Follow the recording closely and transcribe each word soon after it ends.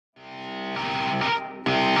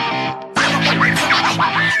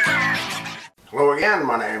Hello again,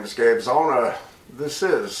 my name is Zolna. This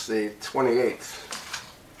is the 28th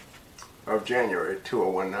of January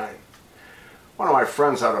 2019. One of my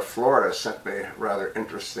friends out of Florida sent me a rather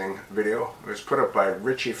interesting video. It was put up by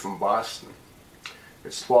Richie from Boston.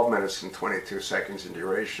 It's 12 minutes and 22 seconds in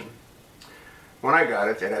duration. When I got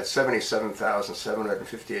it, it had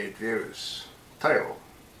 77,758 views. Title: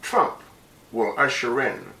 Trump will usher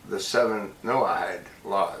in the 7 Noahide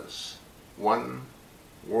laws. One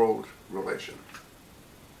world religion.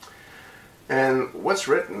 And what's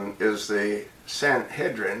written is the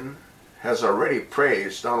Sanhedrin has already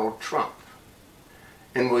praised Donald Trump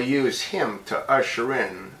and will use him to usher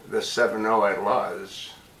in the 7 Noahide laws,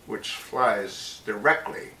 which flies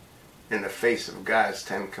directly in the face of God's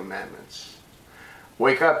 10 commandments.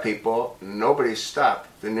 Wake up, people. Nobody stopped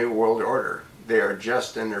the New World Order. They are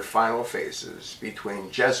just in their final phases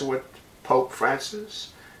between Jesuit Pope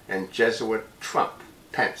Francis and Jesuit Trump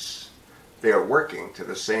Pence. They are working to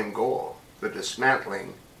the same goal, the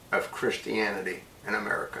dismantling of Christianity in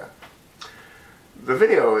America. The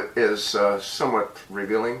video is somewhat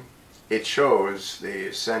revealing. It shows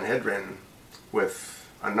the Sanhedrin with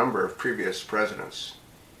a number of previous presidents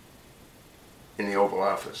in the Oval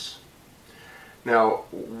Office. Now,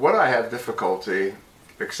 what I have difficulty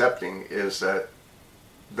accepting is that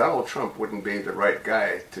Donald Trump wouldn't be the right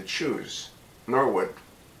guy to choose, nor would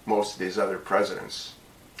most of these other presidents.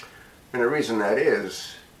 And the reason that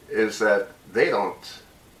is that they don't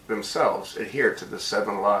themselves adhere to the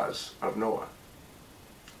 7 laws of Noah.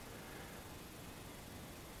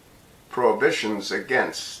 Prohibitions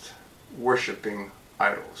against worshiping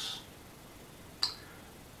idols.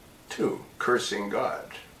 2. Cursing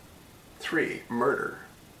God. 3. Murder.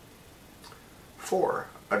 4.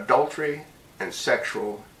 Adultery and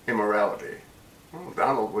sexual immorality. Well,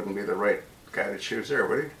 Donald wouldn't be the right guy to choose there,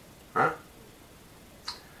 would he? Huh?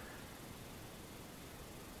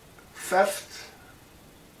 Theft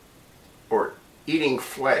or eating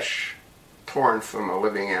flesh torn from a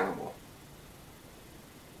living animal.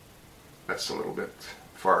 That's a little bit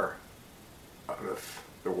far out of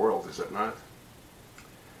the world, is it not?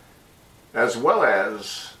 As well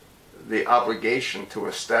as the obligation to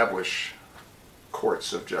establish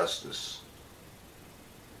courts of justice.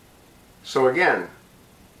 So again,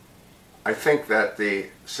 I think that the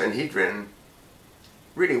Sanhedrin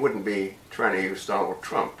really wouldn't be trying to use Donald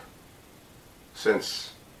Trump,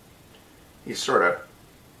 since he sort of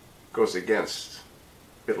goes against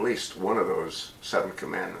at least one of those 7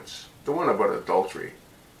 commandments, the one about adultery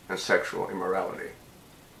and sexual immorality.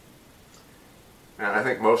 And I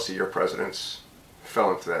think most of your presidents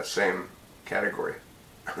fell into that same category.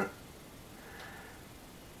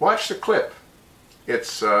 Watch the clip.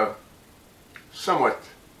 It's somewhat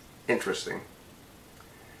interesting.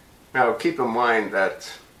 Now keep in mind that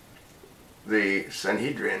the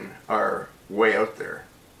Sanhedrin are way out there.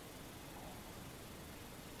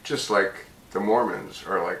 Just like the Mormons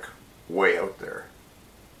are like way out there.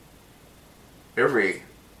 Every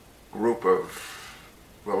group of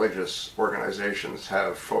religious organizations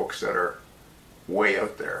have folks that are way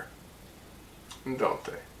out there, don't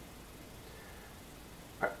they?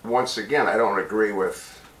 Once again, I don't agree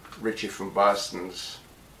with Richie from Boston's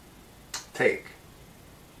take,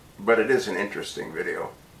 but it is an interesting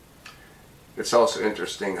video. It's also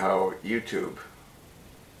interesting how YouTube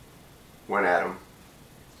went at him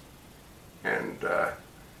and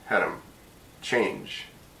had him change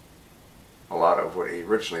a lot of what he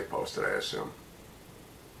originally posted, I assume,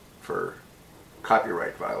 for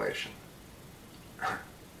copyright violation.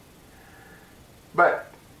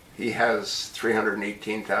 But he has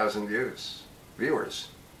 318,000 viewers.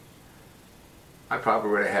 I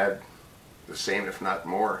probably would have had the same, if not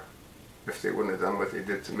more, if they wouldn't have done what they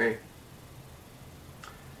did to me.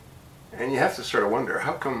 And you have to sort of wonder,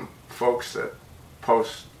 how come folks that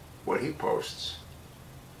post what he posts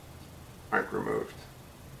aren't removed?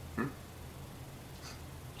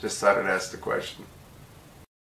 Just thought I'd ask the question.